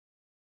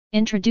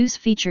Introduce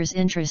features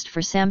interest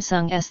for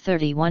Samsung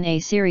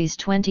S31A series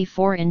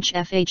 24-inch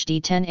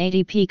FHD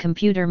 1080p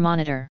computer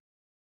monitor.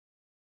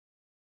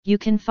 You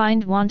can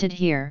find wanted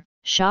here.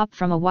 Shop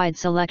from a wide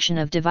selection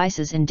of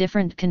devices in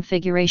different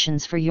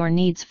configurations for your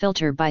needs,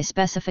 filter by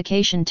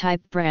specification,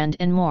 type, brand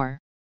and more.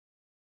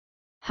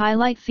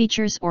 Highlight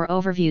features or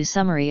overview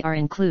summary are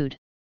include.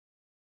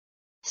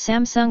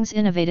 Samsung's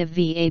innovative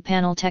VESA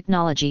panel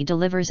technology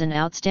delivers an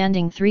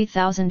outstanding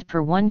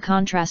 3000x1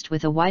 contrast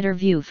with a wider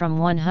view from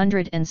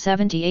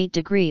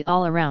 178°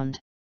 all around.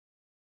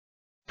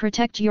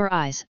 Protect your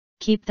eyes,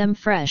 keep them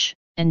fresh,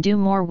 and do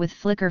more with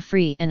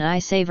flicker-free and eye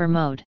saver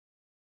mode.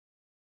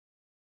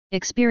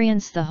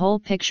 Experience the whole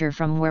picture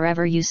from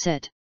wherever you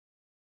sit.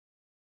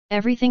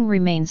 Everything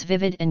remains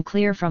vivid and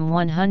clear from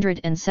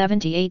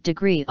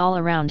 178° all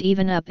around,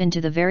 even up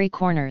into the very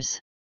corners.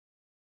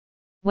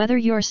 Whether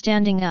you're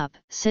standing up,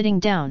 sitting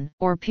down,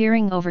 or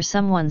peering over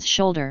someone's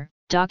shoulder,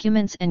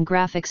 documents and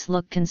graphics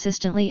look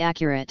consistently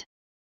accurate.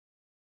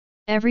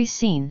 Every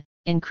scene,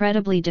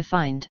 incredibly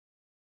defined.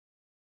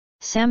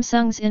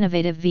 Samsung's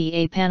innovative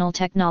VESA panel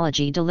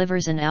technology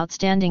delivers an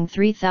outstanding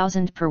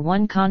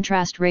 3000x1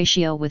 contrast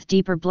ratio with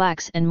deeper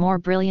blacks and more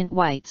brilliant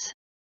whites.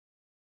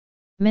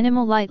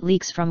 Minimal light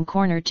leaks from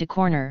corner to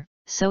corner,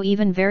 so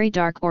even very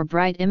dark or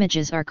bright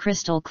images are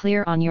crystal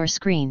clear on your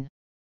screen.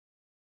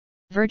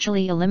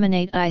 Virtually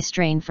eliminate eye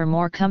strain for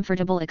more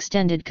comfortable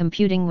extended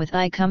computing with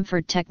eye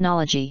comfort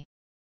technology.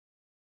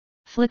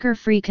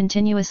 Flicker-free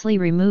continuously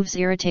removes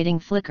irritating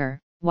flicker,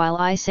 while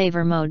eye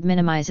saver mode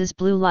minimizes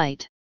blue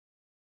light.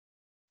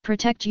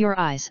 Protect your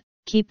eyes,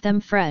 keep them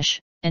fresh,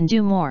 and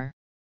do more.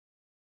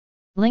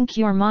 Link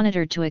your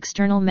monitor to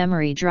external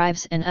memory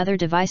drives and other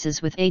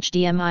devices with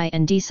HDMI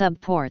and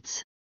D-sub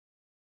ports.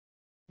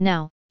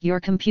 Now, your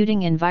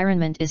computing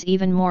environment is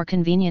even more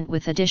convenient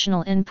with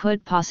additional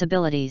input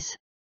possibilities.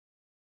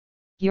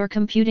 Your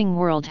computing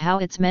world how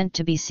it's meant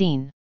to be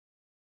seen.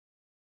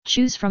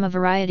 Choose from a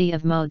variety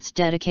of modes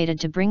dedicated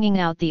to bringing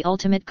out the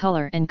ultimate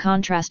color and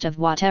contrast of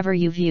whatever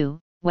you view,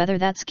 whether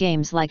that's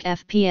games like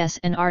FPS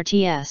and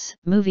RTS,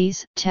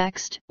 movies,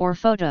 text, or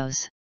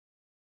photos.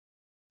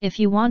 If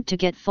you want to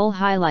get full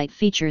highlight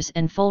features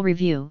and full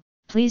review,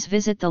 please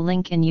visit the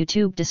link in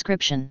YouTube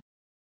description.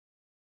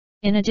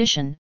 In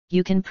addition,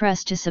 you can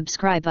press to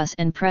subscribe us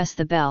and press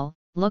the bell,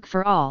 look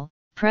for all,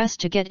 press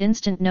to get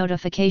instant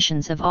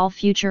notifications of all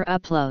future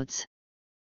uploads.